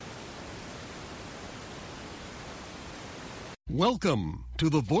Welcome to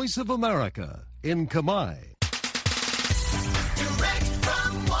the Voice of America in Khmer. Direct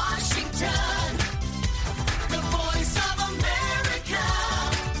from Washington, the Voice of America,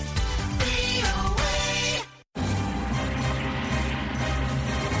 VOA.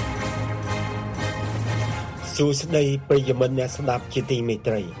 សួស្តីប្រិយមិត្តអ្នកស្ដាប់ជាទីមេ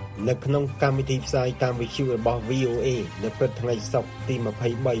ត្រីនៅក្នុងកម្មវិធីផ្សាយតាមវិទ្យុរបស់ VOA នៅព្រឹកថ្ងៃសុក្រទី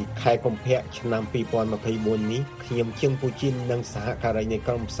23ខែកុម្ភៈឆ្នាំ2024នេះខ្ញុំជឹងពូជីននិងសហការីនៃ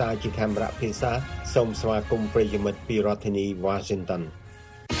ក្រុមផ្សាយជាកាមេរ៉ាភាសាសូមស្វាគមន៍ប្រិយមិត្តពីរដ្ឋធានី Washington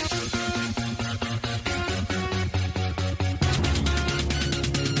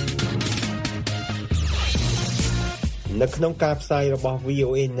នៅក្នុងការផ្សាយរបស់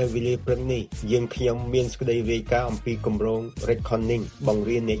VOA នៅវេលាព្រឹកនេះយើងខ្ញុំមានសេចក្តីរាយការណ៍អំពីគម្រោង Reckoning បង្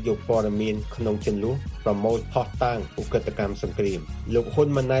រៀនអ្នកយកព័ត៌មានក្នុងជម្លោះប្រមូលផុសតាងឧក្រិដ្ឋកម្មសង្គ្រាមលោកហ៊ុន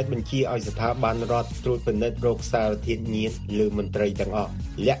ម៉ាណែតបញ្ជាឲ្យស្ថាប័នរដ្ឋត្រួតពិនិត្យរោគសារធាតុញៀនលើមន្ត្រីទាំងអស់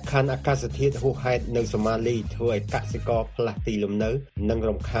លក្ខខណ្ឌអាកាសធាតុហួសហេតុនៅសូម៉ាលីធ្វើឲ្យកសិករផ្លាស់ទីលំនៅនិង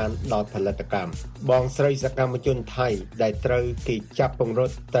រំខានដល់ផលិតកម្មបងស្រីសកម្មជនថៃដែលត្រូវគេចាប់ពង្រ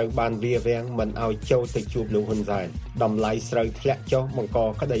ត់ត្រូវបានវារាំងមិនឲ្យចូលទៅជួបលោកហ៊ុនសែនតម្លៃស្រូវធ្លាក់ចុះបង្ក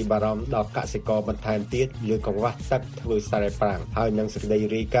ក្តីបារម្ភដល់កសិករបន្ថែមទៀតលើកង្វះទឹកធ្វើស្រែប្រាំងហើយនឹងសេចក្តី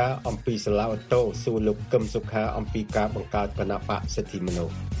រាយការណ៍អំពីសាឡាអូតូសួរលោកកឹមសុខាអំពីការបង្កើតគណៈបកសិទ្ធិមនុ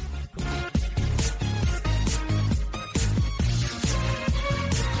ស្ស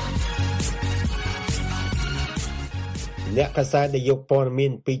អ្នកកាសែតដែលយកព័ត៌មា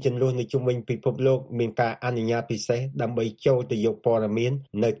នពីចំនួននៅជុំវិញពិភពលោកមានការអនុញ្ញាតពិសេសដើម្បីចូលទៅយកព័ត៌មាន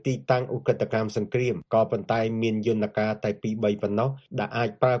នៅទីតាំងឧក្រិដ្ឋកម្មសង្គ្រាមក៏ប៉ុន្តែមានយន្តការតែ2-3ប៉ុណ្ណោះដែលអាច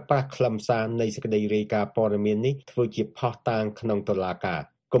ប្រើប្រាស់ខ្លឹមសារនៃសេចក្តីរាយការណ៍ព័ត៌មាននេះធ្វើជាផុសតាងក្នុងតុលាការ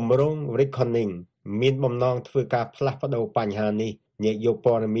គម្រោង Reckoning មានបំណងធ្វើការផ្លាស់ប្តូរបញ្ហានេះអ្នកយក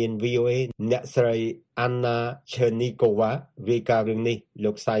ព័ត៌មាន VOA អ្នកស្រី Anna Chernikova រាយការណ៍រឿងនេះ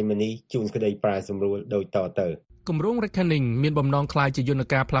លោកសៃមនីជួនសេចក្តីប្រាយសម្រួលដូចតទៅគម្រោង Reckoning មានបំណងក្លាយជាយន្ត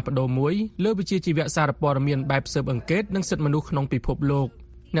ការផ្លាស់ប្តូរមួយលើវិជ្ជាជីវៈសារព័ត៌មានបែបស៊ើបអង្កេតនិងសិទ្ធិមនុស្សក្នុងពិភពលោក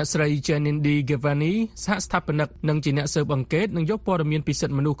អ្នកស្រី Janine Gavani សហស្ថាបនិកនិងជាអ្នកស៊ើបអង្កេតនឹងយកព័ត៌មានពីសិ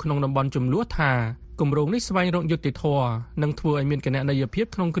ទ្ធិមនុស្សក្នុងតំបន់ជម្លោះថាគម្រោងនេះស្វែងរកយុត្តិធម៌និងធ្វើឲ្យមានគណនេយ្យភាព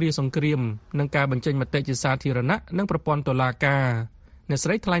ក្នុងគ្រាសង្គ្រាមនិងការបញ្ចេញមតិជាសាធារណៈនិងប្រព័ន្ធតុលាការអ្នកស្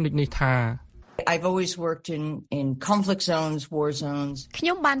រីថ្លែងដូចនេះថាI've always worked in conflict zones, war zones. ខ្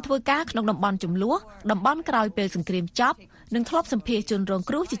ញុំបានធ្វើការក្នុងតំបន់ជម្លោះតំបន់ក្រោយពេលសង្គ្រាមចប់និងធ្លាប់សម្ភាសជនរង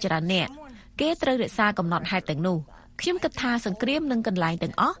គ្រោះជាច្រើនអ្នកគេត្រូវរក្សាកំណត់ហេតុទាំងនោះខ្ញុំគិតថាសង្គ្រាមនិងកន្លែង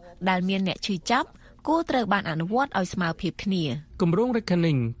ទាំងអស់ដែលមានអ្នកឈឺចាប់គួរត្រូវបានអនុវត្តឲ្យស្មើភាពគ្នាគម្រោង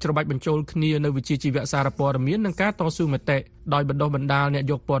Reckoning ច្របាច់បញ្ចូលគ្នានៅវិជ្ជាជីវៈសារព័ត៌មាននិងការតស៊ូមតិដោយបណ្ដុះបណ្ដាលអ្នក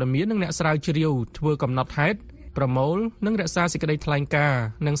យកព័ត៌មាននិងអ្នកស្រាវជ្រាវធ្វើកំណត់ហេតុប្រមូលនិងរក្សាសេចក្តីថ្លែងការណ៍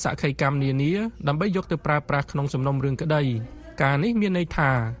និងសក្ខីកម្មនានាដើម្បីយកទៅប្រើប្រាស់ក្នុងសំណុំរឿងក្តីការនេះមានន័យ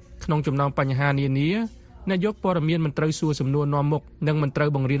ថាក្នុងចំណោមបញ្ហានានាអ្នកយកព័ត៌មានមិនត្រូវសួរសំណួរនាំមុខនិងមិនត្រូវ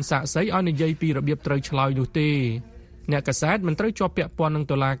បង្រៀនសាក្សីឲ្យនិយាយពីរបៀបត្រូវឆ្លើយនោះទេអ្នកកាសែតមិនត្រូវជាប់ពាក់ព័ន្ធនឹង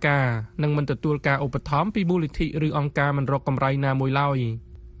តុលាការនិងមិនទទួលការឧបត្ថម្ភពីមូលនិធិឬអង្គការមិនរកកម្រៃណាមួយឡើយ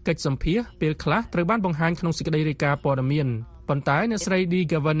កិច្ចសម្ភាសពេលខ្លះត្រូវបានបង្ហាញក្នុងសេចក្តីរាយការណ៍ព័ត៌មានប៉ុន្តែអ្នកស្រី D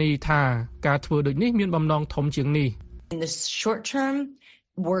Gavani ថាការធ្វើដូចនេះមានបំណងធំជាងនេះ In the short term,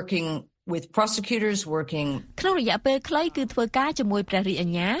 working with prosecutors, working ក្នុងរយៈពេលខ្លីគឺធ្វើការជាមួយព្រះរាជអា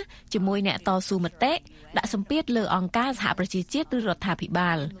ជ្ញាជាមួយអ្នកតស៊ូមតិដាក់សម្ពាធលើអង្គការសហប្រជាជាតិឬរដ្ឋាភិ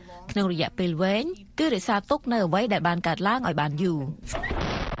បាលក្នុងរយៈពេលវែងគឺរក្សាទុកនៅអ្វីដែលបានកើតឡើងឲ្យបានយូរ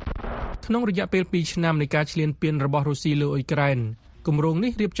ក្នុងរយៈពេល2ឆ្នាំនៃការឈ្លានពានរបស់រុស្ស៊ីលើអ៊ុយក្រែនគម្រោង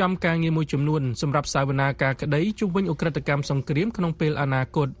នេះរៀបចំការងារមួយចំនួនសម្រាប់សាវនាការក្តីជុំវិញឧក្រិដ្ឋកម្មសង្គ្រាមក្នុងពេលអនា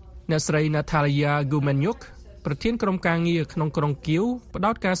គតអ្នកស្រី Natalia Gumenyuk ប្រធានក្រុមការងារក្នុងក្រុងគៀវផ្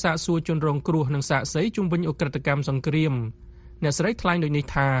ដោតការសាកសួរជនរងគ្រោះនិងសាក្សីជុំវិញឧក្រិដ្ឋកម្មសង្គ្រាមអ្នកស្រីថ្លែងដូចនេះ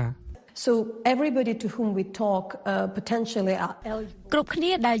ថា So everybody to whom we talk potentially are គ្រប់គ្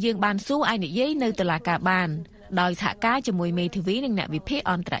នាដែលយើងបានសួរឲ្យនិយាយនៅតុលាការបានដោយសហការជាមួយមេធាវីនិងអ្នកវិភាគ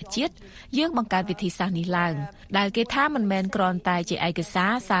អន្តរជាតិយើងបង្កើតវិធីសាស្ត្រនេះឡើងដែលគេថាមិនមែនគ្រាន់តែជាឯកសា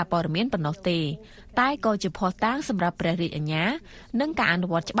រសារព័ត៌មានប៉ុណ្ណោះទេតែក៏ជាភស្តុតាងសម្រាប់ព្រះរាជអាជ្ញានិងការអនុ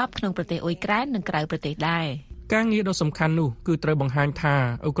វត្តច្បាប់ក្នុងប្រទេសអ៊ុយក្រែននិងក្រៅប្រទេសដែរការងារដ៏សំខាន់នោះគឺត្រូវបង្ហាញថា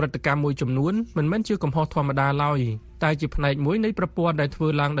ឧក្រិដ្ឋកម្មមួយចំនួនមិនមែនជាកំហុសធម្មតាឡើយតែជាផ្នែកមួយនៃប្រព័ន្ធដែលធ្វើ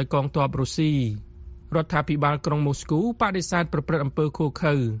ឡើងដោយកងទ័ពរុស្ស៊ីរដ្ឋាភិបាលក្រុងម៉ូស្គូបដិសេធប្រព្រឹត្តអំពើឃោរ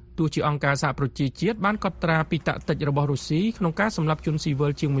ឃៅទោះជាអង្គការសហប្រជាជាតិបានកត់ត្រាពីតាក់ទិចរបស់រុស្ស៊ីក្នុងការសម្លាប់ជនស៊ីវិ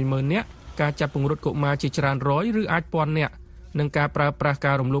លជាង 10000 នាក់ការចាប់ពង្រត់កុមារជាច្រើនរយឬអាចពាន់នាក់និងការប្រើប្រាស់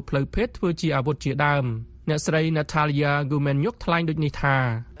ការរំលោភផ្លូវភេទធ្វើជាអាវុធជាដើម អ្នកស្រី Natalia Gumenyuk ថ្លែងដូចនេះថា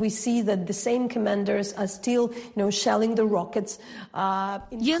We see that the same commanders are still, shelling the rockets.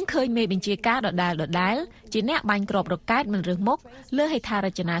 យើងឃើញមេបញ្ជាការដដែលជាអ្នកបាញ់គ្រាប់រ៉ុកកែតមិនរើសមុខលើហេដ្ឋារ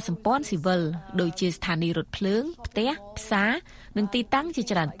ចនាសម្ព័ន្ធស៊ីវិលដូចជាស្ថានីយ៍រថភ្លើងផ្ទះផ្សារនិងទីតាំងជា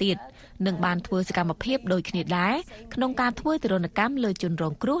ច្រើនទៀតនឹងបានធ្វើសកម្មភាពដូចគ្នាដែរក្នុងការធ្វើទរណកម្មលើជនរ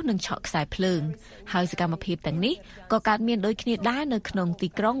ងគ្រោះនិងឆក់ខ្សែភ្លើងហើយសកម្មភាពទាំងនេះក៏កើតមានដូចគ្នាដែរនៅក្នុងទី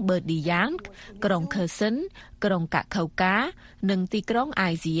ក្រុង Berdiansk ក្រុង Kherson ក្រុង Kakhovka និងទីក្រុង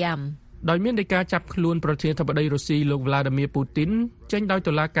Izium ដោយមាននៃការចាប់ខ្លួនប្រធានាធិបតីរុស្ស៊ីលោក Vladimir Putin ចេញដោយ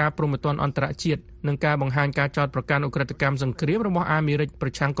តុលាការព្រហ្មទណ្ឌអន្តរជាតិនិងការបង្ហាញការចោទប្រកាន់ឧក្រិដ្ឋកម្មសង្គ្រាមរបស់អាមេរិកប្រ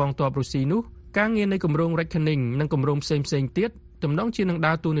ឆាំងកងទ័ពរុស្ស៊ីនោះការងារនៃគម្រោង Reckoning និងគម្រោងផ្សេងៗទៀតទំនងជានឹង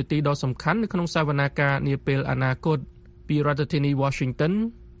ដើរតួនាទីដ៏សំខាន់នៅក្នុងសវនាការនាពេលអនាគតពីរដ្ឋធានី Washington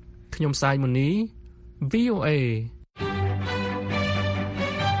ខ្ញុំសាយមុនី VOA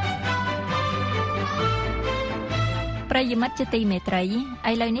ប្រិយមិត្តជាទីមេត្រី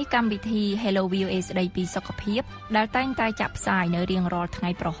ឥឡូវនេះកម្មវិធី Hello VOA ស្ដីពីសុខភាពដែលតែងតែចាក់ផ្សាយនៅរៀងរាល់ថ្ងៃ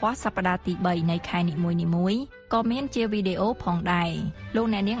ប្រហ័សសប្តាហ៍ទី3នៃខែនីមួយៗក៏មានជាវីដេអូផងដែរលោក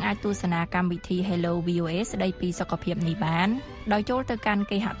អ្នកនាងអាចទស្សនាកម្មវិធី Hello VOA ស្ដីពីសុខភាពនេះបានដោយចូលទៅកាន់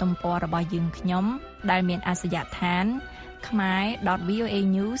គេហទំព័ររបស់យើងខ្ញុំដែលមានអាសយដ្ឋាន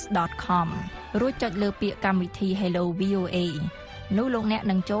khmer.voanews.com រួចចុចលើពាក្យកម្មវិធី Hello VOA នោះលោកអ្នក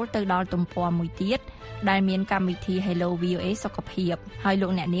នឹងចូលទៅដល់ទំព័រមួយទៀតដែលមានកម្មវិធី Hello VOA សុខភាពហើយលោ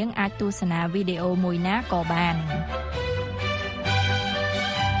កអ្នកនាងអាចទស្សនាវីដេអូមួយណាក៏បាន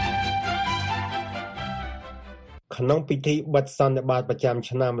ក្នុងពិធីបិទសន្និបាតប្រចាំ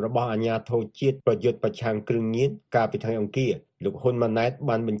ឆ្នាំរបស់អាជ្ញាធរជាតិប្រយុទ្ធប្រឆាំងគ្រឿងញៀនកាលពីថ្ងៃអង្គារលោកហ៊ុនម៉ាណែត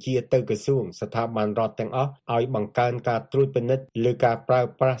បានបញ្ជាទៅក្រសួងស្ថាប័នរដ្ឋទាំងអស់ឲ្យបង្កើនការត្រួតពិនិត្យលើការប្រើ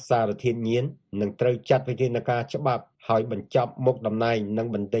ប្រាស់សារធាតុញៀននិងត្រូវចាត់វិធានការច្បាប់ហើយបញ្ចប់មុខតំណែងនិង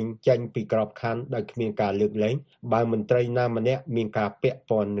បណ្តេញចេញពីក្របខ័ណ្ឌដោយគ្មានការលើកលែងបើមន្ត្រីណាម្នាក់មានការពាក់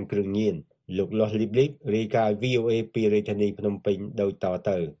ព័ន្ធនឹងគ្រឿងញៀនលោកលាស់លីបលីបរាយការណ៍ VOA ពីរាជធានីភ្នំពេញដូចត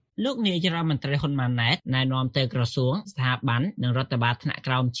ទៅលោកនាយរដ្ឋមន្ត្រីហ៊ុនម៉ាណែតណែនាំទៅក្រសួងស្ថាប័ននិងរដ្ឋបាលថ្នាក់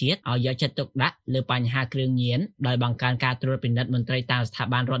ក្រោមជាតិឲ្យយកចិត្តទុកដាក់លើបញ្ហាគ្រឿងញៀនដោយបង្កើនការត្រួតពិនិត្យមន្ត្រីតាមស្ថា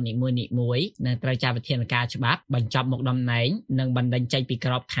ប័នរដ្ឋនីមួយៗនិងត្រូវចាត់វិធានការច្បាប់បញ្ចប់មុខតំណែងនិងបណ្តេញចេញពី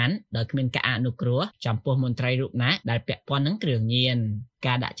ក្របខ័ណ្ឌដោយគ្មានការអនុគ្រោះចំពោះមន្ត្រីរូបណាដែលពាក់ព័ន្ធនឹងគ្រឿងញៀន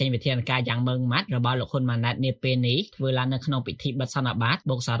ការដាក់ចេញវិធានការយ៉ាងម៉ឺងម៉ាត់របស់លោកហ៊ុនម៉ាណែតនាពេលនេះធ្វើឡើងនៅក្នុងពិធីបិទសន្និបាត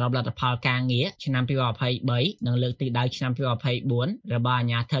បូកសរុបលទ្ធផលការងារឆ្នាំ2023និងលើកទិសដៅឆ្នាំ2024របស់អា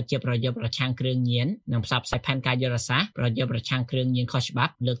ជ្ញាធរជាប្រយុទ្ធប្រឆាំងគ្រឿងញៀននិងផ្សព្វផ្សាយផែនការយុទ្ធសាស្ត្រប្រយុទ្ធប្រឆាំងគ្រឿងញៀនខុសច្បា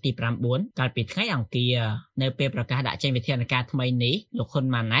ប់លើកទី9កាលពីថ្ងៃអង្គារនៅពេលប្រកាសដាក់ចេញវិធានការថ្មីនេះលោកហ៊ុន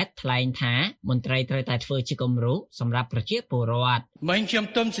ម៉ាណែតថ្លែងថាមន្ត្រីត្រូវតែធ្វើជាគំរូសម្រាប់ប្រជាពលរដ្ឋមិញខ្ញុំ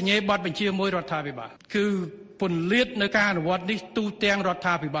ទុំសញ្ញាបត្របញ្ជាមួយរដ្ឋាភិបាលគឺពន្លាតនៅការអនុវត្តនេះទូទាំងរដ្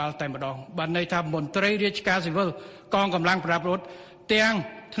ឋាភិបាលតែម្ដងបានន័យថាមន្ត្រីរាជការស៊ីវិលកងកម្លាំងប្រដាប់អាវុធទាំង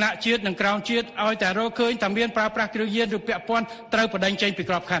ថ្នាក់ជាតិនិងក្រោមជាតិឲ្យតែរកឃើញតែមានប្រើប្រាស់គ្រឿងញៀនឬពាក់ព័ន្ធត្រូវបដិញ្ញចេញពី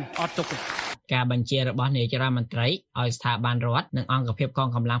ក្របខ័ណ្ឌអត់ទុកទេការបញ្ជារបស់នាយករដ្ឋមន្ត្រីឲ្យស្ថាប័នរដ្ឋនិងអង្គភាពកង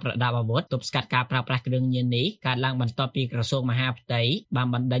កម្លាំងប្រដាប់អាវុធទប់ស្កាត់ការប្រើប្រាស់គ្រឿងញៀននេះកើតឡើងបន្ទាប់ពីក្រសួងមហាផ្ទៃបាន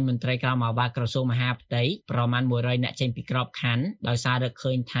បណ្តេញមន្ត្រីក្រមអាវ៉ាក្រសួងមហាផ្ទៃប្រមាណ100នាក់ចេញពីក្របខ័ណ្ឌដោយសាររក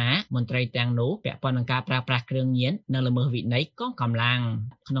ឃើញថាមន្ត្រីទាំងនោះពាក់ព័ន្ធនឹងការប្រើប្រាស់គ្រឿងញៀននិងល្មើសវិន័យកងកម្លាំង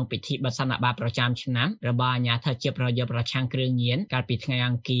ក្នុងពិធីបិទសន្និបាតប្រចាំឆ្នាំរបស់អាជ្ញាធរជាប្រយុទ្ធប្រឆាំងគ្រឿងញៀនកាលពីថ្ងៃ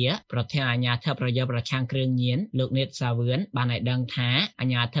អង្គារប្រធានអាជ្ញាធរប្រយុទ្ធប្រឆាំងគ្រឿងញៀនលោកនេតសាវឿនបានឲ្យដឹងថាអា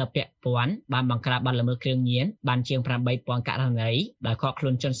ជ្ញាធរពាក់ព័ន្ធបានបង្ក្រាបបទល្មើសគ្រឿងញៀនបានជាង 8,000 ករណីដោយឃាត់ខ្លួ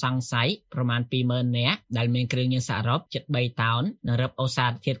នជនសង្ស័យប្រមាណ 20,000 នាក់ដែលមានគ្រឿងញៀនសរុបជិត 3 តោននិងរឹបអូសសា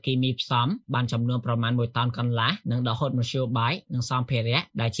រធាតុគីមីផ្សំបានចំនួនប្រមាណ 1 តោនកន្លះនិងដកហូតមធ្យោបាយនិងសម្ភារៈ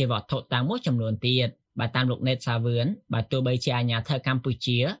ដែលជាវត្ថុតាំងមួយចំនួនទៀតបើតាមលោកនេតសាវឿនបើទោះបីជាអាជ្ញាធរកម្ពុ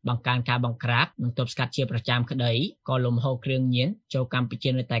ជាបង្កើនការបង្ក្រាបនិងទប់ស្កាត់ជាប្រចាំក្តីក៏លំហូរគ្រឿងញៀនចូលកម្ពុជា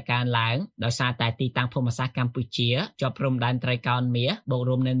នៅតែកើនឡើងដោយសារតែទីតាំងភូមិសាស្ត្រកម្ពុជាជាប់ព្រំដែនត្រីកោណមាសបូក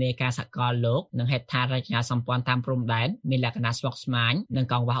រួមនៅនៃការសកលលោកនិងហេដ្ឋារចនាសម្ព័ន្ធតាមព្រំដែនមានលក្ខណៈស្មុគស្មាញនិង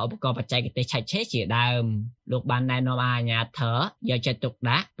កង្វះឧបករណ៍បច្ចេកទេសឆែកឆេរជាដើមលោកបានណែនាំអាជ្ញាធរយកចិត្តទុក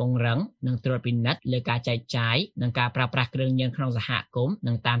ដាក់ពង្រឹងនិងត្រួតពិនិត្យលើការចែកចាយនិងការប្រើប្រាស់គ្រឿងញៀនក្នុងសហគមន៍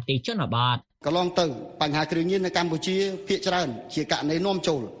និងតាមទីជនបទកន្លងទៅបញ្ហាគ្រឿងញៀននៅកម្ពុជាភាគច្រើនជាករណីនាំ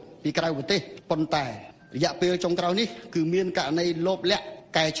ចូលពីក្រៅប្រទេសប៉ុន្តែរយៈពេលចុងក្រោយនេះគឺមានករណីលោភល័ក្ខ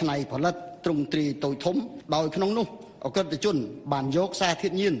កែច្នៃផលិតទ្រង់ទ្រាយតូចធំដោយក្នុងនោះអក្រិតជនបានយកសារធា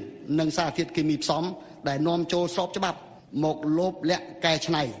តុញៀននិងសារធាតុគីមីផ្សំដែលនាំចូលស្របច្បាប់មកលោភល័ក្ខកែ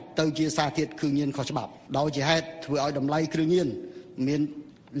ច្នៃទៅជាសារធាតុគ្រឿងញៀនខុសច្បាប់ដោយជាហេតុធ្វើឲ្យតម្លៃគ្រឿងញៀនមាន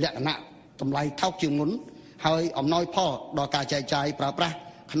លក្ខណៈតម្លៃថោកជាងមុនហើយអំណោយផលដល់ការចែកចាយប្រើប្រាស់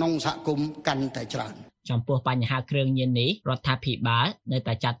ក្នុងសហគមន៍កាន់តែច្រើន ចំពោះបញ្ហាគ្រឿងញៀននេះរដ្ឋាភិបាលនៅ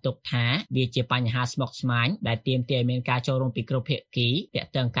តែចាត់ទុកថាវាជាបញ្ហាស្មុគស្មាញដែលទាមទារឲ្យមានការចូលរួមពីគ្រប់ភាគីទាក់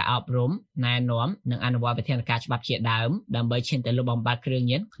ទងការអប់រំណែនាំនិងអនុវត្តវិធានការច្បាប់ជាដើមដើម្បីឈានទៅលុបបំបាត់គ្រឿង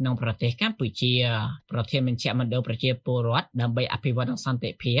ញៀនក្នុងប្រទេសកម្ពុជាប្រធានមជ្ឈមណ្ឌលប្រជាពលរដ្ឋដើម្បីអភិវឌ្ឍនិងសន្តិ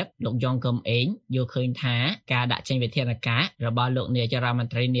ភាពលោកយ៉ងកឹមអេងយល់ឃើញថាការដាក់ចេញវិធានការរបស់លោកនាយករដ្ឋម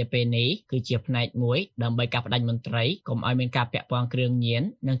ន្ត្រីនាពេលនេះគឺជាផ្នែកមួយដើម្បីកាត់ផ្តាច់មន្ត្រីកុំឲ្យមានការពាក់ព័ន្ធគ្រឿងញៀន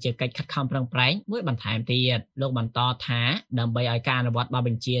និងជាកិច្ចខិតខំប្រឹងប្រែងមួយបន្ថែមទៀតលោកបន្តថាដើម្បីឲ្យការអនុវត្តបទប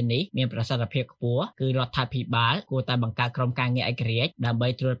ញ្ជានេះមានប្រសិទ្ធភាពខ្ពស់គឺរដ្ឋាភិបាលគួរតែបង្កើតក្រុមការងារឯករាជ្យដើម្បី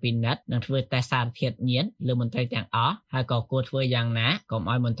ត្រួតពិនិត្យនិងធ្វើតេស្តសារធាតុញៀនលើមន្ត្រីទាំងអស់ហើយក៏គួរធ្វើយ៉ាងណាកុំ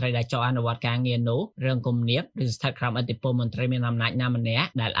ឲ្យមន្ត្រីដែលចោទអនុវត្តការងារនោះរងគំនាបឬស្ថិតក្រោមឥទ្ធិពលមន្ត្រីមានអំណាចណាម្នាក់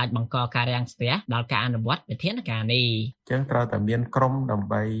ដែលអាចបង្កការរាំងស្ទះដល់ការអនុវត្តវិធានការនេះចឹងត្រូវតែមានក្រុមដើម្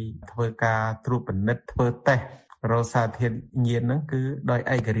បីធ្វើការត្រួតពិនិត្យធ្វើតេស្តរោគសារធាតុញៀនហ្នឹងគឺដោយ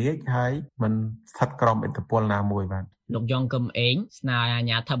ឯករាជ្យហើយមិនស្ថិតក្រោមឥទ្ធិពលណាមួយបាទលោកយ៉ងកឹមអេងស្នើឲ្យអាជ្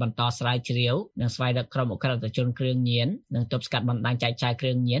ញាធរបន្តស្រាវជ្រាវនិងស្វែងរកក្រុមអក្រិតជនគ្រឿងញៀននិងទប់ស្កាត់បណ្តាញចែកចាយគ្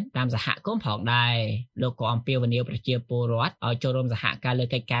រឿងញៀនតាមសហគមន៍ផងដែរលោកក៏អំពាវនាវប្រជាពលរដ្ឋឲ្យចូលរួមសហការលើ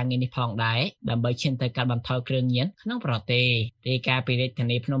កិច្ចការងារនេះផងដែរដើម្បីឈានទៅកាត់បន្ថយគ្រឿងញៀនក្នុងប្រទេសរាយការណ៍ពីរាជធា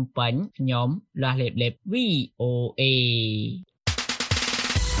នីភ្នំពេញខ្ញុំលាស់លេបលេប VOA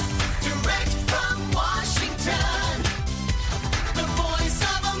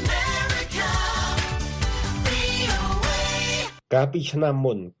កាលពីឆ្នាំ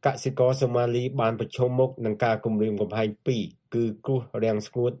មុនកសិករសូម៉ាលីបានប្រឈមមុខនឹងការគំរាមកំហែងពីរគឺគ្រោះរាំង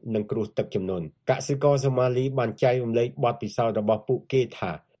ស្ងួតនិងគ្រោះទឹកជំនន់កសិករសូម៉ាលីបានចែករំលែកបទពិសោធន៍របស់ពួកគេ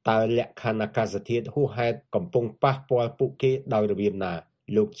ថាតើលក្ខខណ្ឌអាកាសធាតុហួសហេតុកំពុងប៉ះពាល់ពួកគេដោយរបៀបណា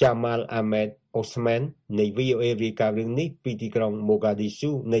លោក Jamal Ahmed Osman នៃ VOA រាយការណ៍រឿងនេះពីទីក្រុង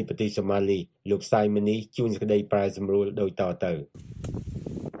Mogadishu នៃប្រទេសសូម៉ាលីលោកសាយមនីជួនសេចក្តីប្រែសម្រួលដូចតទៅ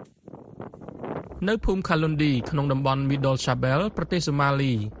នៅភូមិខាឡុនឌីក្នុងតំបន់ Middle Shabelle ប្រទេសសូម៉ា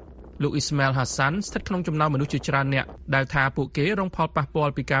លីលោក Ismail Hassan ស្ថិតក្នុងចំណោមមនុស្សជាច្រើនអ្នកដែលថាពួកគេរងផលប៉ះពា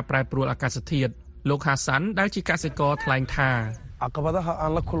ល់ពីការប្រែប្រួលអាកាសធាតុលោក Hassan ដែលជាកសិករថ្លែងថា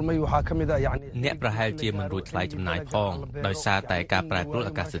អ្នកប្រហែលជាមិនរួចថ្លៃចំណាយផងដោយសារតែការប្រែប្រួល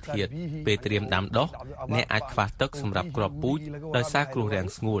អាកាសធាតុពេលត្រៀមដាំដុះអ្នកអាចខ្វះទឹកសម្រាប់គ្រាប់ពូជដោយសារគ្រោះរាំង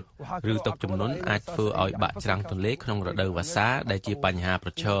ស្ងួតឬទឹកជំនន់អាចធ្វើឲ្យបាក់ច្រាំងទន្លេក្នុងរដូវវស្សាដែលជាបញ្ហាប្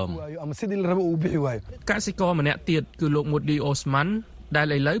រឈមកសិករម្នាក់ទៀតគឺលោក Mudi Osman ដែល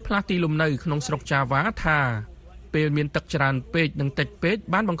ឥឡូវផ្លាស់ទីលំនៅក្នុងស្រុក Java ថាពេលមានទឹកច្រើនពេកនិងតិចពេក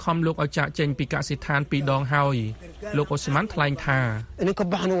បានបង្ខំលោកឲ្យចាកចេញពីកសិដ្ឋានពីរដងហើយលោកអូស្មានថ្លែងថា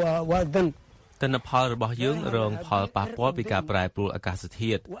ទិន្នផលរបស់យើងរងផលប៉ះពាល់ពីការប្រែប្រួលអាកាស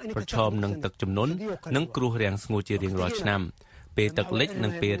ធាតុប្រឈមនឹងទឹកជំនន់និងគ្រោះរាំងស្ងួតជារៀងរាល់ឆ្នាំពេលទឹកលិចនិ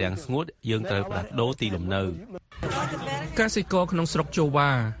ងពេលរាំងស្ងួតយើងត្រូវផ្លាស់ប្ដូរទីលំនៅកសិករក្នុងស្រុកជូវ៉ា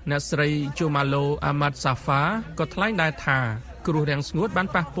អ្នកស្រីជូម៉ាឡូអាម៉ាត់សាហ្វាក៏ថ្លែងដែរថាគ្រោះរាំងស្ងួតបាន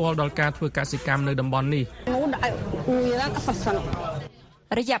ប៉ះពាល់ដល់ការធ្វើកសិកម្មនៅតំបន់នេះ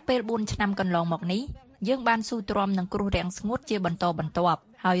រយៈពេល4ឆ្នាំកន្លងមកនេះយើងបានស៊ូទ្រាំនឹងគ្រោះរាំងស្ងួតជាបន្តបន្ទាប់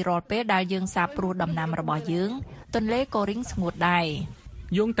ហើយរាល់ពេលដែលយើងសាបព្រោះដំណាំរបស់យើងទន្លេក៏រីងស្ងួតដែរ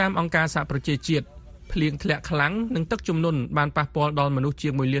យោងតាមអង្គការសហប្រជាជាតិភ្លៀងធ្លាក់ខ្លាំងនិងទឹកជំនន់បានប៉ះពាល់ដល់មនុស្សជា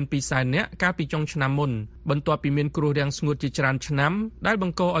ង 1,200,000 នាក់កាលពីចុងឆ្នាំមុនបន្ទាប់ពីមានគ្រោះរាំងស្ងួតជាច្រើនឆ្នាំដែលប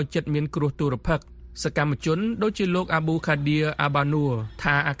ង្កឲ្យជិតមានគ្រោះទុរភិក្សសកម្មជនដូចជាលោក Abu Khadir Abanur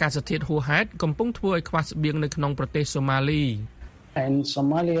ថាអាកាសធាតុហួសហេតុកំពុងធ្វើឲ្យខ្វះស្បៀងនៅក្នុងប្រទេសសូម៉ាលី In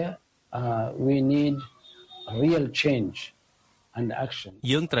Somalia we need real change and action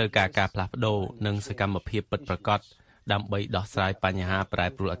យើងត្រូវការការផ្លាស់ប្ដូរនិងសកម្មភាពពិតប្រាកដដើម្បីដោះស្រាយបញ្ហាប្រែ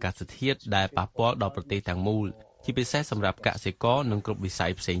ប្រួលអាកាសធាតុដែលប៉ះពាល់ដល់ប្រទេសទាំងមូលជាពិសេសសម្រាប់កសិករនិងគ្រប់វិស័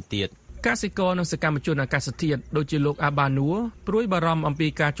យផ្សេងទៀតកសិករនិងសកម្មជនអាកាសធាតុដូចជាលោក Abanur ព្រួយបារម្ភអំពី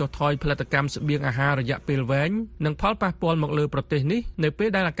ការចុះថយផលិតកម្មស្បៀងអាហាររយៈពេលវែងនិងផលប៉ះពាល់មកលើប្រទេសនេះនៅពេល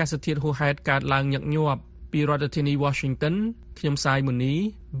ដែលអាកាសធាតុហួសហេតុកើតឡើងញឹកញាប់ពីរដ្ឋធានី Washington ខ្ញុំសាយមូនី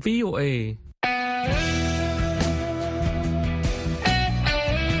VOA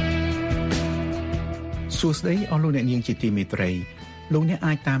សួស្តីអស់លោកអ្នកនាងជាទីមេត្រីលោកអ្នក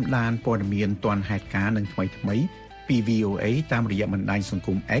អាចតាមដានព័ត៌មានទាន់ហេតុការណ៍និងថ្មីៗពី VOA តាមរយៈបណ្ដាញសង្គ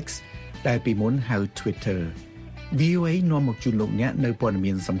ម X ដែលពីមុនហៅ Twitter VOA នាំមកជូនលោកអ្នកនៅព័ត៌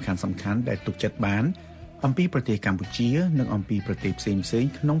មានសំខាន់ៗដែលទុកចិត្តបានអំពីប្រទេសកម្ពុជានិងអំពីប្រទេសផ្សេង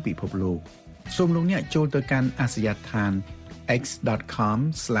ៗក្នុងពិភពលោកសូមលោកអ្នកចូលទៅកាន់អាសយដ្ឋាន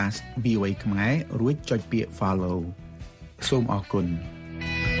x.com/voa ខ្មែររួចចុចពាក្យ follow សូមអរគុណ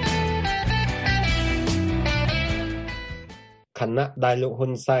ខណៈដែលលោកហ៊ុ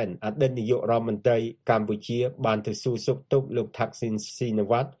នសែនអតីតនាយករដ្ឋមន្ត្រីកម្ពុជាបានទៅសួរសុខទុក្ខលោកថាក់ស៊ីនស៊ីណា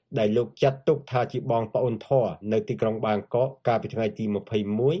វ៉ាត់ដែលលោកចាត់ទុកថាជាបងប្អូនធម៌នៅទីក្រុងបាងកកកាលពីថ្ងៃទី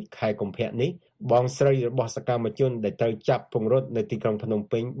21ខែកុម្ភៈនេះបងស្រីរបស់សកម្មជនដែលត្រូវចាប់ពង្រត់នៅទីក្រុងភ្នំ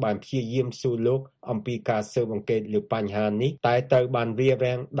ពេញបានព្យាយាមសួរលោកអំពីការស៊ើបអង្កេតលើបញ្ហានេះតែត្រូវបានរា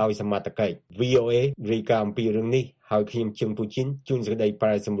រាំងដោយសមត្ថកិច្ច VOA រាយការណ៍អំពីរឿងនេះហើយខ្ញុំជឹងពូជីនជួនសេចក្តីប្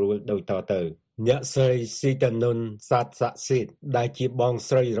រែសម្រួលដូចតទៅអ្នកស្រីស៊ីតានុនសាទស័ក្តិសិទ្ធិដែលជាបង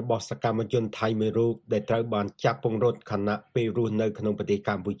ស្រីរបស់សកម្មជនថៃមួយរូបដែលត្រូវបានចាប់ពង្រត់ខណៈពេលរស់នៅក្នុងប្រទេសក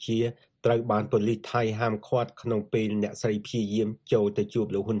ម្ពុជាត្រូវបានប៉ូលីសថៃហាមឃាត់ក្នុងពេលអ្នកស្រីព្យាយាមចូលទៅជួប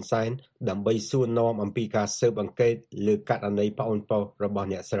លោកហ៊ុនសែនដើម្បីសួរនាំអំពីការស៊ើបអង្កេតលើករណីប្អូនប្រុសរបស់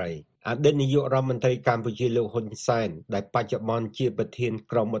អ្នកស្រីអតីតនាយករដ្ឋមន្ត្រីកម្ពុជាលោកហ៊ុនសែនដែលបច្ចុប្បន្នជាប្រធាន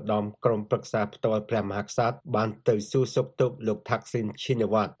ក្រុមឧត្តមក្រុមប្រឹក្សាផ្ទាល់ព្រះមហាក្សត្របានទៅសួរសុខទុក្ខលោកថាក់ស៊ីនឈីណា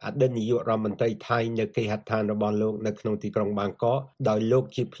វ៉ាត់អតីតនាយករដ្ឋមន្ត្រីថៃនៅគេហដ្ឋានរបស់លោកនៅក្នុងទីក្រុងបាងកកដោយលោក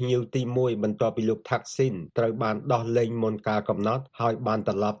ជាភ្ញៀវទី1បន្ទាប់ពីលោកថាក់ស៊ីនត្រូវបានដោះលែងមុនការកំណត់ហើយបាន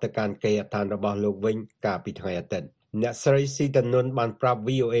ត្រឡប់ទៅកាន់គេហដ្ឋានរបស់លោកវិញកាលពីថ្ងៃអាទិត្យអ្នកស្រីស៊ីតានុនបានប្រាប់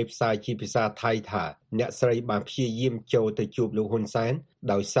VOA ផ្សាយជាភាសាថៃថាអ្នកស្រីបានព្យាយាមចូលទៅជួបលោកហ៊ុនសែន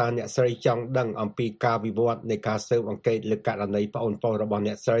ដោយសារអ្នកស្រីចង់ដឹងអំពីការវិវត្តនៃការស៊ើបអង្កេតលើករណីប្អូនប្រុសរបស់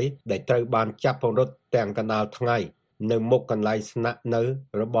អ្នកស្រីដែលត្រូវបានចាប់ពង្រត់ទាំងកណ្ដាលថ្ងៃនៅមុខកន្លែងស្នាក់នៅ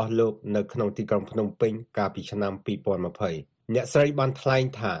របស់លោកនៅក្នុងទីក្រុងភ្នំពេញកាលពីឆ្នាំ2020អ្នកស្រីបានថ្លែង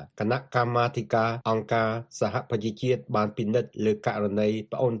ថាគណៈកម្មាធិការអង្គការសហប្រជាជាតិបានពិនិត្យលើករណី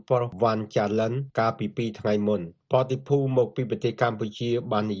ប្អូនប្រុសវ៉ាន់ចាឡិនកាលពី2ថ្ងៃមុនបទិភូមកពីប្រទេសកម្ពុជា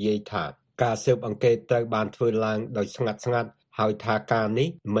បាននិយាយថាការស៊ើបអង្កេតត្រូវបានធ្វើឡើងដោយស្ងាត់ៗហើយថាការនេះ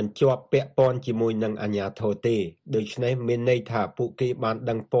មិនជាប់ពាក់ព័ន្ធជាមួយនឹងអាជ្ញាធរទេដូច្នេះមានន័យថាពួកគេបាន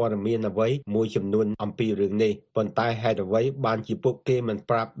ដឹងព័ត៌មានអ្វីមួយចំនួនអំពីរឿងនេះប៉ុន្តែហេតុអ្វីបានជាពួកគេមិន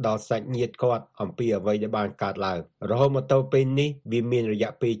ប្រាប់ដល់សាច់ញាតិគាត់អំពីអ្វីដែលបានកើតឡើងរហូតមកដល់ពេលនេះវាមានរ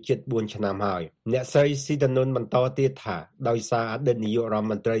យៈពេលជិត4ឆ្នាំហើយអ្នកស្រីស៊ីតានុនបន្តទៀតថាដោយសារអតីតនាយករដ្ឋ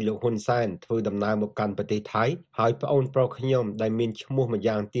មន្ត្រីលោកហ៊ុនសែនធ្វើដំណើរមកកាន់ប្រទេសថៃហើយប្អូនប្រុសខ្ញុំដែលមានឈ្មោះម្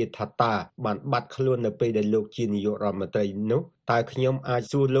យ៉ាងទៀតថាតាបានបាត់ខ្លួននៅពេលដែលលោកជានាយករដ្ឋមន្ត្រីនោះតើខ្ញុំអាច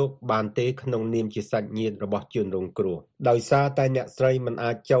សួរលោកបានទេក្នុងនាមជាសាច់ញាតិរបស់ជនរងគ្រោះដោយសារតែអ្នកស្រីមិន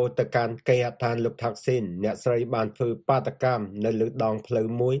អាចចូលទៅកាន់គេហដ្ឋានលោកថាក់ស៊ីនអ្នកស្រីបានធ្វើបាតកម្មនៅលើដងផ្លូវ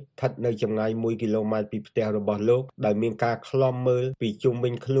មួយស្ថិតនៅចម្ងាយ1គីឡូម៉ែត្រពីផ្ទះរបស់លោកដោយមានការឃ្លាំមើលពីជុំវិ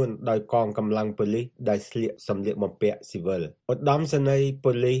ញខ្លួនដោយកងកម្លាំងប៉ូលីសដែលស្លៀកសម្លៀកបំពាក់ស៊ីវិលឧត្តមសេនីយ៍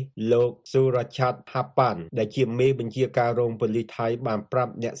ប៉ូលីសលោកស៊ូរ៉ាឆាត់ហាប៉ាន់ដែលជាមេបញ្ជាការរងប៉ូលីសថៃបានប្រា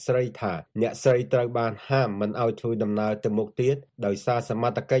ប់អ្នកស្រីថាអ្នកស្រីត្រូវបានហាមមិនឲ្យធ្វើដំណើរទៅមុខទៀតដោយសារសម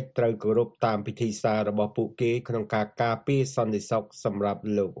ត្ថកិច្ចត្រូវគោរពតាមពិធីសាររបស់ពួកគេក្នុងការការពារសន្តិសុខសម្រាប់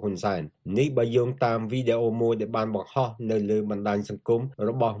លោកហ៊ុនសែននេះបើយោងតាមវីដេអូមួយដែលបានបង្ហោះនៅលើបណ្ដាញសង្គម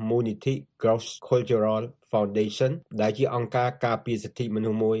របស់មូលនិធិ Cross Cultural Foundation ដែលជាអង្គការការពារសិទ្ធិមនុ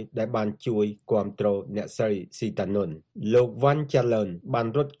ស្សមួយដែលបានជួយគាំទ្រអ្នកស្រីស៊ីតានុនលោកវ៉ាន់ចាឡុនបាន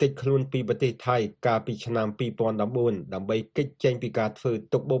រត់គេចខ្លួនពីប្រទេសថៃកាលពីឆ្នាំ2014ដើម្បីគេចចេញពីការធ្វើ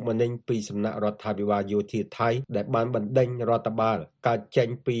ទុកបុកម្នេញពីសំណាក់រដ្ឋាភិបាលយោធាថៃដែលបានបណ្ដេញរដ្ឋបាលកើតចេញ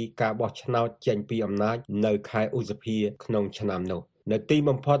ពីការបោះឆ្នោតចេញពីអំណាចនៅខែឧសភាក្នុងឆ្នាំនោះនៅទី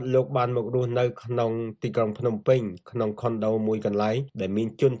បំផុតលោកបានមករស់នៅក្នុងទីក្រុងភ្នំពេញក្នុងខុនដូមួយកន្លែងដែលមាន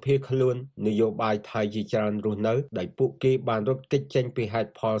ជនភៀសខ្លួននយោបាយថៃជាច្រើនរស់នៅដែលពួកគេបានរត់គេចចេញពីហេតុ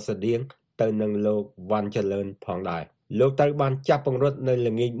ផលស្តៀងទៅនឹងលោកវ៉ាន់ចាឡឺនផងដែរលោកត្រូវបានចាប់ពង្រត់នៅ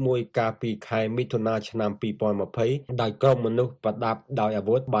ល្ងាចមួយកាលពីខែមិថុនាឆ្នាំ2020ដោយក្រុមមនុស្សប្រដាប់ដោយអា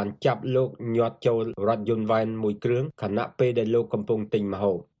វុធបានចាប់លោកញាត់ចូលរថយន្តវ៉ែនមួយគ្រឿងខណៈពេលដែលលោកកំពុងទិញម្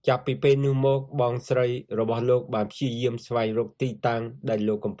ហូបចាប់ពីពេលនោះមកបងស្រីរបស់លោកបានព្យាយាមស្វែងរកទីតាំងដែល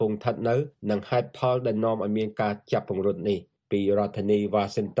លោកកំពុងស្ថិតនៅនិងហេតុផលដែលនាំឲ្យមានការចាប់ពង្រត់នេះពីរដ្ឋធានី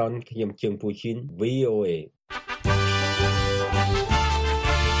Washington ខ្ញុំជើងពូជីន VOA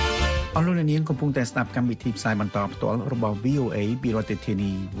អស់លោកអ្នកនាងកំពុងតែស្ដាប់កម្មវិធីផ្សាយបន្តផ្ទាល់របស់ VOA ពីរដ្ឋធា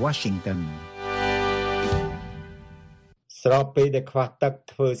នី Washington ស្របពេលដែលខ្វះទឹក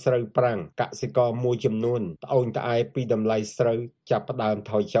ធ្វើស្រូវប្រាំងកសិករមួយចំនួនត្អូញត្អែពីតម្លៃស្រូវចាប់ផ្ដើម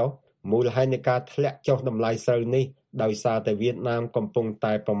ថយចុះមូលហេតុនៃការធ្លាក់ចុះតម្លៃស្រូវនេះដោយសារតែវៀតណាមកំពុង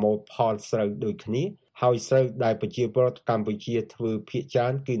តែប្រមូលផលស្រូវដូចគ្នាហើយស្រូវដែលប្រជាពលរដ្ឋកម្ពុជាធ្វើភាគច្រើ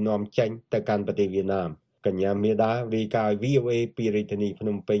នគឺនាំចេញទៅកាន់ប្រទេសវៀតណាមកញ្ញាមេដារាយការណ៍ VOA ពីរាជធានីភ្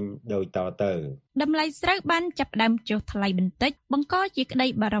នំពេញដោយតទៅតម្លៃស្រូវបានចាប់ផ្ដើមចុះថ្លៃបន្តិចបង្កជាក្តី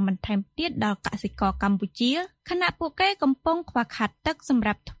បារម្ភបន្ថែមទៀតដល់កសិករកម្ពុជាខណៈពួកគេកំពុងខ្វះខាតទឹកសម្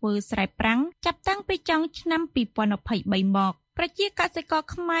រាប់ធ្វើស្រែប្រាំងចាប់តាំងពីចុងឆ្នាំ2023មកប្រជាកសិករ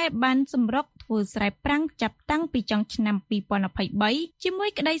ខ្មែរបានសម្រុកធ្វើស្រែប្រាំងចាប់តាំងពីចុងឆ្នាំ2023ជាមួយ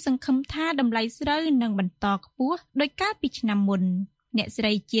ក្តីសង្ឃឹមថាតម្លៃស្រូវនឹងបន្តខ្ពស់ដោយកាលពីឆ្នាំមុន អ្នកស្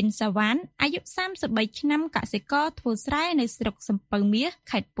រីជៀនសាវ៉ានអាយុ33ឆ្នាំកសិករធ្វើស្រែនៅស្រុកសំពៅមាស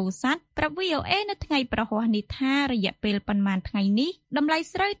ខេត្តពោធិ៍សាត់ប្រាប់ VOA នៅថ្ងៃប្រហ័សនេះថារយៈពេលប៉ុន្មានថ្ងៃនេះតម្លៃ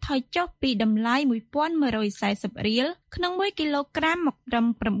ស្រូវថយចុះពីតម្លៃ1140រៀលក្នុង1គីឡូក្រាមមកត្រឹម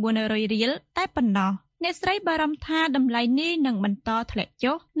900រៀលតែប៉ុណ្ណោះអ្នកស្រីបារម្ភថាតម្លៃនេះនឹងបន្តធ្លាក់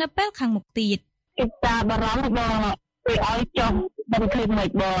ចុះនៅពេលខាងមុខទៀតគេតាបារម្ភបើគេឲ្យចុះមិនឃើញមិន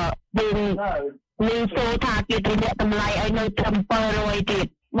បើមានសូថាគេទម្លាក់តម្លៃឲ្យនៅត្រឹម700ទៀត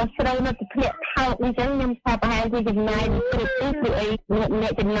បើស្រូវនៅធ្លាក់ថោកអញ្ចឹងខ្ញុំថាប្រហែលជាចំណាយគ្រប់ទីព្រោះអីអ្ន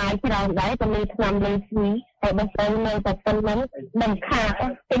កចំណាយច្រើនដែរតែមានឆ្នាំលេងស៊ីហើយបើស្រូវនៅតែប៉ុណ្្នឹងមិនខាត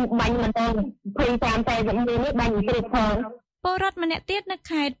ទិញបាញ់មិនដល់20-30នេះបាញ់គ្រប់ផងពលរដ្ឋម្នាក់ទៀតនៅ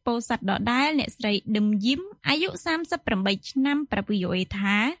ខេត្តពោធិ៍សាត់ដដែលអ្នកស្រីដឹមយឹមអាយុ38ឆ្នាំប្រាប់ VOA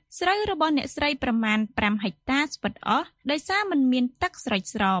ថាស្រូវរបស់អ្នកស្រីប្រមាណ5ហិកតាស្វិតអស់ដោយសារមិនមានទឹកស្រោច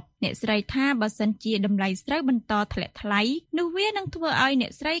ស្រពអ្នកស្រីថាបើសិនជាតម្លៃស្រូវបន្តធ្លាក់ថ្លៃនោះវានឹងធ្វើឲ្យអ្ន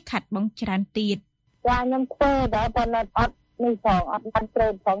កស្រីខាត់បង់ច្រើនទៀតចាខ្ញុំធ្វើដល់ប៉ុន្តែអត់នេះផងអត់បានព្រ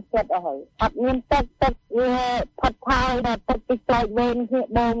មផងចិត្តអស់ហើយអត់មានទឹកវាផុតថយដល់ទឹកពីផ្លែកវែងហៀ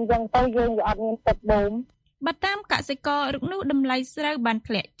បូមអញ្ចឹងទៅយើងវាអត់មានទឹកបូមបើតាមកសិកររូបនោះតម្លៃស្រូវបាន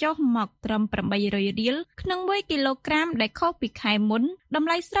ធ្លាក់ចុះមកត្រឹម800រៀលក្នុង1គីឡូក្រាមដែលខុសពីខែមុនតម្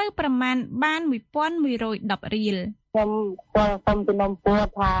លៃស្រូវប្រមាណបាន1110រៀលខ្ញុំសូមជំនុំពរ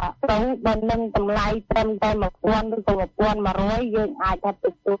ថាស្រូវបើនឹងតម្លៃត្រឹមតែ1000ឬក៏1100យើងអាចថាទ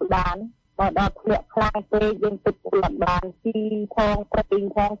ទួលបានបើដល់ធ្លាក់ខ្លាំងពេកយើងទទួលបានពីផងប្រទី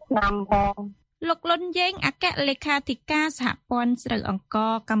ផងឆ្នាំផងលោកលុនយេងអគ្គលេខាធិការសហព័ន្ធស្រូវអង្ក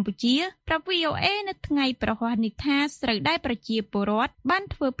រកម្ពុជាប្រាប់ VOA នៅថ្ងៃប្រហ័សនេះថាស្រូវដែលប្រជាពលរដ្ឋបាន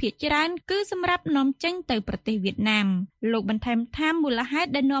ធ្វើភាគច្រើនគឺសម្រាប់នាំចេញទៅប្រទេសវៀតណាមលោកបន្ថែមថាមូលហេតុ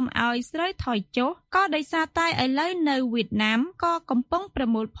ដែលនាំឲ្យស្រូវថយចុះក៏ដោយសារតែឥឡូវនៅវៀតណាមក៏កំពុងប្រ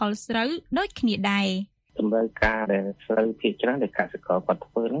មូលផលស្រូវដូចគ្នាដែរសម្រាប់ការដែលស្រូវភាគច្រើនដែលកសិករគាត់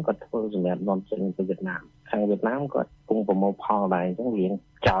ធ្វើហ្នឹងគាត់ធ្វើសម្រាប់នាំចេញទៅវៀតណាមខាងវៀតណាមគាត់កំពុងប្រមូលផលដែរអញ្ចឹងវា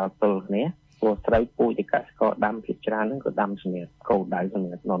ចោលទល់គ្នាព្រោះស្រូវពូជកសិករដាំភាគច្រើនហ្នឹងក៏ដាំសម្រាប់គោលដៅសម្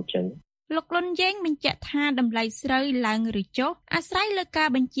រាប់នាំចេញលោកលុនយេងបញ្ជាក់ថាតម្លៃស្រូវឡើងឬចុះអាស្រ័យលើការ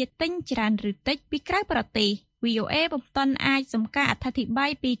បញ្ជាទិញច្រើនឬតិចពីក្រៅប្រទេស VOA បំពន់អាចសំការអត្ថាធិប្បា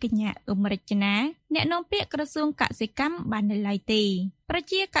យពីកញ្ញាអ៊ុំរចនាអ្នកនាំពាក្យក្រសួងកសិកម្មបាននៅឡើយទេប្រ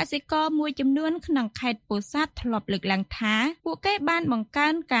ជាកសិករមួយចំនួនក្នុងខេត្តពោធិ៍សាត់ធ្លាប់លើកឡើងថាពួកគេបានបង្កើ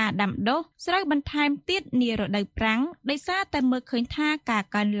នការដាំដុះស្រូវបន្ថែមទៀតនារដូវប្រាំងដោយសារតែមើលឃើញថាការ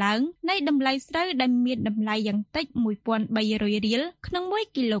កើនឡើងនៃតម្លៃស្រូវដែលមានតម្លៃយ៉ាងតិច1300រៀលក្នុង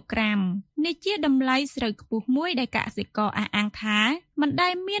1គីឡូក្រាមនេះជាតម្លៃស្រូវខ្ពស់មួយដែលកសិករអះអាងថាមិនដែ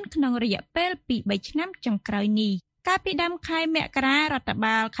លមានក្នុងរយៈពេល2-3ឆ្នាំចុងក្រោយនេះកាលពីដើមខែមករារដ្ឋ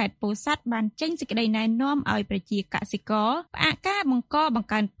បាលខេត្តពោធិ៍សាត់បានចេញសេចក្តីណែនាំឲ្យប្រជាកសិករផ្អាកការបង្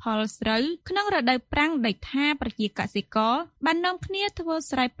កើនផលស្រូវក្នុងរដូវប្រាំងដោយថាប្រជាកសិករបាននាំគ្នាធ្វើ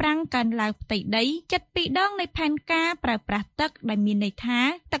ស្រែប្រាំងកើនឡើងផ្ទៃដីជិត2ដងនៃផែនការប្រើប្រាស់ទឹកដែលមានន័យថា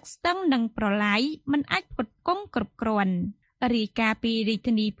ទឹកស្ទឹងនិងប្រឡាយមិនអាចផ្គត់ផ្គង់គ្រប់គ្រាន់រាយការណ៍ពីរាជ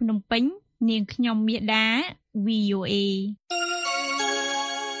ធានីភ្នំពេញនាងខ្ញុំមាសដា VOA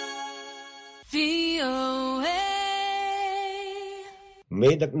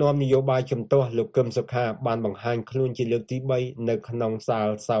មេដឹកនាំនយោបាយជំទាស់លោកកឹមសុខាបានបង្ហាញខ្លួនជាលើកទី3នៅក្នុងសាល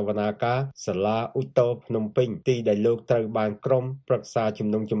សវនាការសាលាឧត្តរភ្នំពេញទីដែលលោកត្រូវបានក្រុមប្រឹក្សាជំ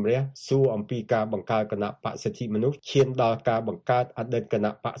នុំជម្រះសួរអំពីការបង្កើតគណៈបក្សសិទ្ធិមនុស្សឈានដល់ការបង្កើតអតីតគ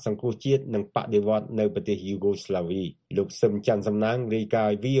ណៈបក្សសង្គ្រោះជាតិនិងបដិវត្តនៅប្រទេសយូហ្គោស្លាវីលោកសឹមច័ន្ទសំណាងរាយការ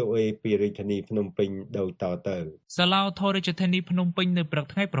ណ៍ VOA ពីរាជធានីភ្នំពេញដូចតទៅសាលាឧទ្ធររាជធានីភ្នំពេញនៅព្រឹក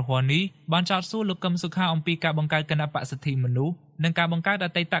ថ្ងៃប្រហ័សនេះបានចោទសួរលោកកឹមសុខាអំពីការបង្កើតគណៈបក្សសិទ្ធិមនុស្សនិងការបង្កើតអ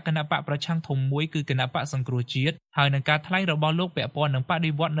តីតគណៈបកប្រឆាំងធំមួយគឺគណៈបកសង្គ្រោះជាតិហើយនឹងការថ្លែងរបស់លោកពាក់ព័ន្ធនឹងប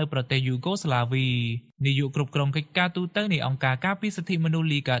ដិវត្តនៅប្រទេសយូហ្គោស្លាវីនាយកគ្រប់គ្រងកិច្ចការទូតនៃអង្គការការពារសិទ្ធិមនុស្ស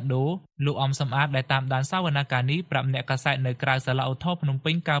លីកាដូលោកអំសំអាតដែលតាមដានសវនកម្មនេះប្រាប់អ្នកកាសែតនៅក្រៅសាលាឧទ្ធរភ្នំ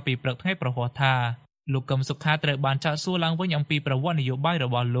ពេញកាលពីព្រឹកថ្ងៃប្រហ័សថាលោកកឹមសុខាត្រូវបានចោទសួរឡើងវិញអំពីប្រវត្តិនយោបាយរ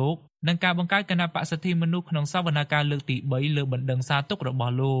បស់លោកនិងការបង្កើតគណៈបក្សសិទ្ធិមនុស្សក្នុងសវនកម្មលើកទី3លើបណ្ដឹងសារទុករប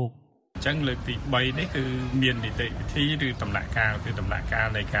ស់លោកអញ្ចឹងលើកទី3នេះគឺមាននីតិវិធីឬដំណាក់កាល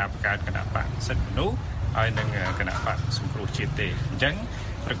នៃការបង្កើតគណៈបក្សសិទ្ធិមនុស្សហើយនឹងគណៈបក្សសង្គ្រោះជាតិទេអញ្ចឹង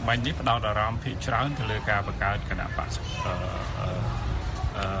ព្រឹកមិញនេះផ្ដោតអារម្មណ៍ភាគច្រើនទៅលើការបង្កើតគណៈបក្ស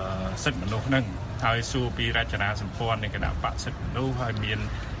សិទ្ធិមនុស្សនឹងហើយសួរពីរចនាសម្ព័ន្ធនៃគណៈបក្សសិទ្ធិមនុស្សហើយមាន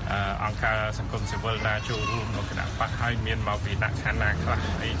អង្គការសង្គមស៊ីវិលណាចូលរួមក្នុងគណៈបក្សហើយមានមកពីអ្នកខណ្ឌណាខ្លះ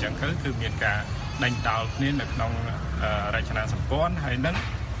អីអញ្ចឹងគឺមានការដេញដោលគ្នានៅក្នុងរចនាសម្ព័ន្ធហើយនឹង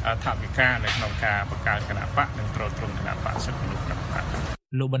ថាវិការនៅក្នុងការបង្កើតគណៈបកនិងត្រួតត្រងគណៈបកសិទ្ធិមនុស្សគណៈបក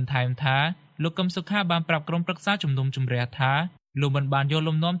លោកបន្ថែមថាលោកកឹមសុខាបានប្រាប់ក្រុមប្រឹក្សាជំនុំជម្រះថា លោកមិនបានយក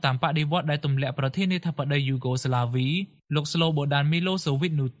លំនាំតាមបដិវត្តដែលទម្លាក់ប្រធានាធិបតីយូហ្គូស្លាវីលោកស្លូបូដានមីឡូសូវី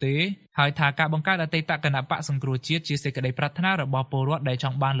តនោះទេហើយថាការបង្កើតអតីតគណបក្សសង្គ្រោះជាតិជាសេចក្តីប្រាថ្នារបស់ពលរដ្ឋដែលច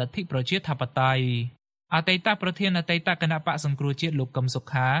ង់បានលទ្ធិប្រជាធិបតេយ្យអតីតប្រធានអតីតគណបក្សសង្គ្រោះជាតិលោកកឹមសុ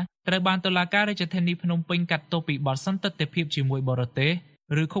ខាត្រូវបានតុលាការរាជធានីភ្នំពេញកាត់ទោសពីបទសន្តិទិភាពជាមួយបរទេស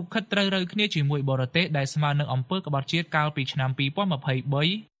ឬខុបខិតត្រូវរើគ្នាជាមួយបរទេសដែលស្មើនឹងអំពើក្បត់ជាតិកាលពីឆ្នាំ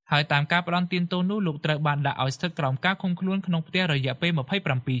2023ហើយតាមការផ្ដន្ទាទោសនោះលោកត្រូវបានដាក់ឲ្យស្ថិតក្រោមការឃុំខ្លួនក្នុងផ្ទះរយៈពេល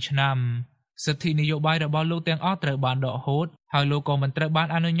27ឆ្នាំសិទ្ធិនយោបាយរបស់លោកទាំងអស់ត្រូវបានដកហូតហើយលោកក៏មិនត្រូវបាន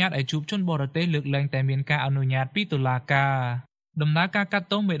អនុញ្ញាតឲ្យជួបជនបរទេសលើកលែងតែមានការអនុញ្ញាតពីតុលាការដំណើរការកាត់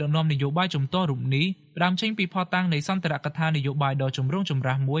ទោសមេដឹកនាំនយោបាយជំទាស់រូបនេះផ្ដើមចេញពីភស្តុតាងនៃសន្ទរកថានយោបាយដ៏ចម្រូងចម្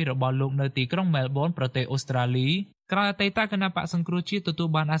រាសមួយរបស់លោកនៅទីក្រុងមែលប៊នប្រទេសអូស្ត្រាលីក្រោយអតីតគណបក្សសង្គ្រោះជាតិទទួល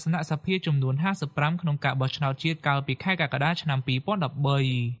បានអាសនៈសភាចំនួន55ក្នុងការបោះឆ្នោតជាតិកាលពីខែកក្កដាឆ្នាំ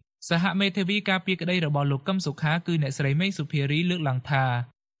2013សហមេធាវីការពារក្តីរបស់លោកកឹមសុខាគឺអ្នកស្រីមេងសុភារីលើកឡើងថា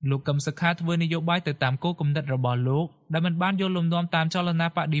លោកកឹមសុខាធ្វើនយោបាយទៅតាមគោលគំនិតរបស់លោកដែលមិនបានយកលំនាំតាមចលនា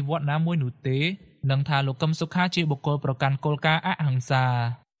បដិវត្តន៍ណាមួយនោះទេនិងថាលោកកឹមសុខាជាបុគ្គលប្រកាន់គោលការណ៍អហិង្សា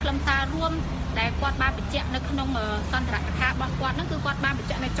ខ្លឹមសាររួមដែលគាត់បានបញ្ជាក់នៅក្នុងសន្ទរកថារបស់គាត់ហ្នឹងគឺគាត់បានបញ្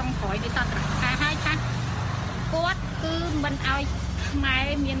ជាក់នៅចុងក្រោយនៃសន្ទរកថាហើយថាគាត់គឺមិនឲ្យខ្មែរ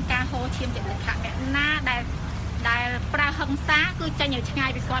មានការហូរឈាមជាដាច់ខាតអ្នកណាដែលប្រើហិង្សាគឺចេញឲ្យឆ្ងាយ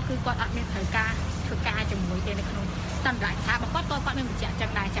ពីគាត់គឺគាត់អត់មានត្រូវការធ្វើការជាមួយទេនៅក្នុងសន្ទរកថារបស់គាត់មានបញ្ជាក់ចឹ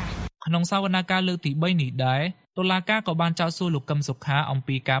ងដែរចា៎ក្នុងសវនកម្មលើកទី3នេះដែរតុលាការក៏បានចោទសួរលោកកឹមសុខាអំ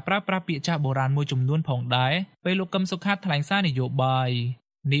ពីការប្រើប្រាស់ពាក្យចាស់បុរាណមួយចំនួនផងដែរពេលលោកកឹមសុខាថ្លែងសារនយោបាយ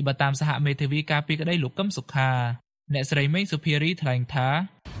នេះបើតាមសហមេធាវីការពារក្តីលោកកឹមសុខាអ្នកស្រីមេងសុភារីថ្លែងថា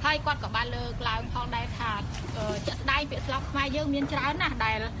ហើយគាត់ក៏បានលើកឡើងផងដែរថាជាក់ស្ដែងពាក្យស្លោកខ្មែរយើងមានច្រើនណាស់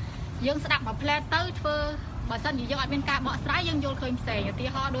ដែលយើងស្ដាប់មកផ្លែទៅធ្វើបើសិនជាយើងអត់មានការបកស្រាយយើងយល់ឃើញផ្សេងឧទា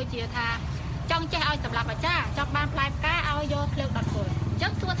ហរណ៍ដូចជាថាចង់ចេះឲ្យសម្រាប់អាចារ្យចង់បានផ្លែផ្កាឲ្យយកភ្លើងដុតគល់អញ្ចឹ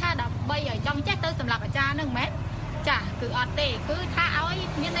ងសួរថាដើម្បីឲ្យចង់ចេះទៅសម្រាប់អាចារ្យនឹងមែនចាគឺអត់ទេគឺថាឲ្យ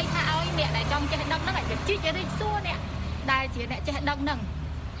មានន័យថាឲ្យអ្នកដែលចង់ចេះដឹងហ្នឹងឲ្យជីករិះសួរអ្នកដែលជាអ្នកចេះដឹងហ្នឹង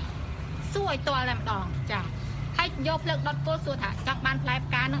សួរឲ្យតល់តែម្ដងចាហើយយកភ្លើងដុតគល់សួរថាចង់បានផ្លែ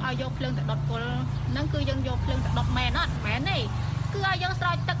ផ្កានឹងឲ្យយកភ្លើងទៅដុតគល់ហ្នឹងគឺយើងយកភ្លើងទៅដុតមែនអត់មែនទេគឺឲ្យយើងស្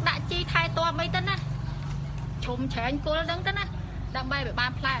រោចទឹកដាក់ជីថែទាំអីទៅណាឈុំច្រែងគល់ហ្នឹងទៅណាដើម្បីឲ្យបា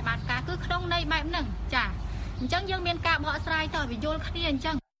នផ្លែបានផ្កាគឺក្នុងន័យបែបហ្នឹងចាអញ្ចឹងយើងមានការបកស្រាយទៅឲ្យយល់គ្នាអញ្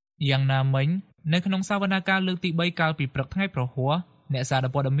ចឹងយ៉ាងណាមិញនៅក្នុងសវនកម្មលើកទី3កាលពីព្រឹកថ្ងៃប្រហ័សអ្នកសារ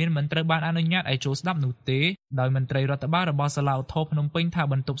ព័ត៌មានមិនត្រូវបានអនុញ្ញាតឲ្យចូលស្ដាប់នោះទេដោយមន្ត្រីរដ្ឋបាលរបស់សាឡាឧទ្ធរភ្នំពេញថា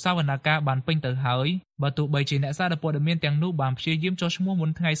បន្ទប់សវនកម្មបានពេញទៅហើយបើទោះបីជាអ្នកសារព័ត៌មានទាំងនោះបានព្យាយាមចុះឈ្មោះមុន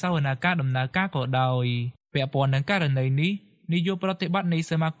ថ្ងៃសវនកម្មដំណើរការក៏ដោយពាក់ព័ន្ធនឹងករណីនេះនាយកប្រតិបត្តិនៃ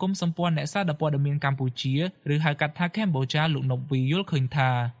សមាគមសម្ព័ន្ធអ្នកសារព័ត៌មានកម្ពុជាឬហៅកាត់ថា Cambodia លោកណុបវីយល់ឃើញ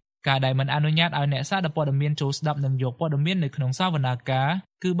ថាការដែលមិនអនុញ្ញាតឲ្យអ្នកសារព័ត៌មានចូលស្ដាប់និងយកព័ត៌មាននៅក្នុងសវនាការ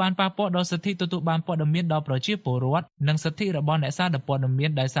គឺបានប៉ះពាល់ដល់សិទ្ធិទទួលបានព័ត៌មានដល់ប្រជាពលរដ្ឋនិងសិទ្ធិរបស់អ្នកសារព័ត៌មា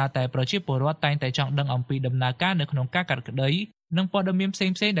នដែលសារតែប្រជាពលរដ្ឋតែងតែចង់ដឹងអំពីដំណើរការនៅក្នុងការកាត់ក្តីនិងព័ត៌មានផ្សេង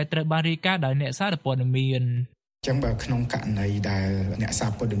ៗដែលត្រូវបានរាយការណ៍ដោយអ្នកសារព័ត៌មានចឹងបើក្នុងករណីដែលអ្នកសា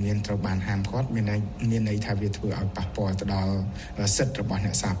រព័ត៌មានត្រូវបានហាមឃាត់មានន័យថាវាធ្វើឲ្យប៉ះពាល់ទៅដល់សិទ្ធិរបស់អ្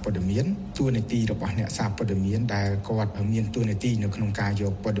នកសារព័ត៌មានតួនាទីរបស់អ្នកសារព័ត៌មានដែលគាត់មានតួនាទីនៅក្នុងការយ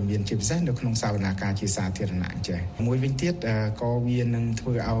កព័ត៌មានជាពិសេសនៅក្នុងសវនាការជាសាធារណៈចេះមួយវិញទៀតក៏វានឹងធ្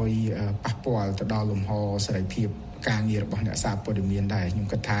វើឲ្យប៉ះពាល់ទៅដល់លំហសេរីភាពការងាររបស់អ្នកសារព័ត៌មានដែរខ្ញុំ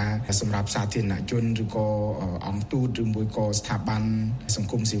គិតថាសម្រាប់សាធារណជនឬក៏អង្គទូតឬមួយក៏ស្ថាប័នសង្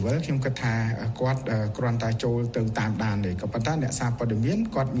គមស៊ីវិលខ្ញុំគិតថាគាត់គ្រាន់តែចូលទៅតាមដានទេក៏ប៉ុន្តែអ្នកសារព័ត៌មាន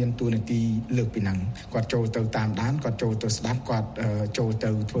គាត់មានតួនាទីលើកពីហ្នឹងគាត់ចូលទៅតាមដានគាត់ចូលទៅស្ដាប់គាត់ចូលទៅ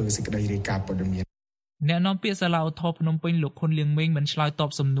ធ្វើសេចក្តីរាយការណ៍ព័ត៌មានអ្នកនាំពាក្យសាឡាឧទ្ធរភ្នំពេញលោកខុនលៀងមេងមិនឆ្លើយតប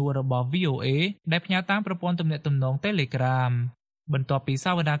សំណួររបស់ VOA ដែលផ្ញើតាមប្រព័ន្ធទំនាក់ទំនង Telegram បន្ទាប់ពីស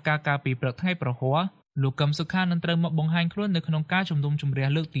វនាការកាលពីព្រឹកថ្ងៃប្រហ័សលោកកឹមសុខានឹងត្រូវមកបង្ហាញខ្លួននៅក្នុងការជំនុំជម្រះ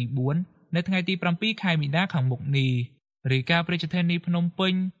លើកទី4នៅថ្ងៃទី7ខែមីនាខាងមុខនេះរាយការណ៍ប្រជាធានីភ្នំពេ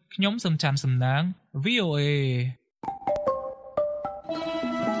ញខ្ញុំសំច័ន្ទសំណាង VOA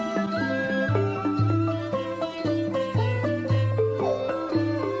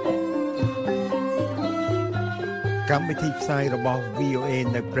កម្មវិធីផ្សាយរបស់ VOA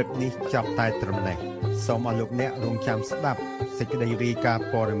នៅព្រឹកនេះចាប់តែត្រឹមនេះសូមអរលោកអ្នករងចាំស្ដាប់សេចក្តីរាយការណ៍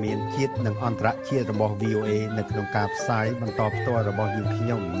ព័ត៌មានជាតិនិងអន្តរជាតិរបស់ VOA នៅក្នុងការផ្សាយបន្តផ្ទាល់របស់យើងខ្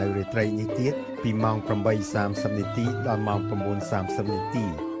ញុំនៅរាត្រីនេះទៀតពីម៉ោង 8:30 នាទីដល់ម៉ោង 9:30 នាទី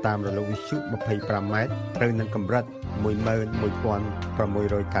តាមរលកវិទ្យុ 25 ម៉ែត្រត្រូវនឹងកម្រិត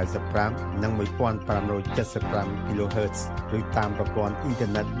 11695 និង 1575 kHz ឬតាមប្រព័ន្ធអ៊ីនធឺ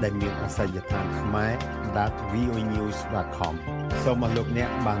ណិតដែលមានអាសយដ្ឋាន khmer.voanews.com សូមអរលោកអ្នក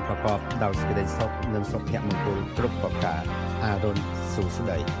បានប្រកបដោយសេចក្តីសុខនិងសុភមង្គលគ្រប់ប្រការអារុនសួស្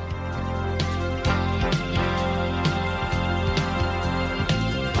តី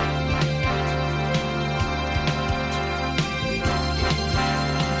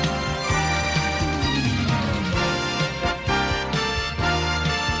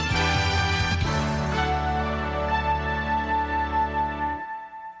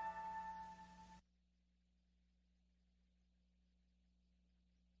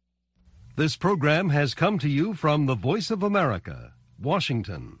This program has come to you from the Voice of America,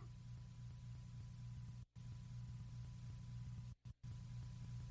 Washington.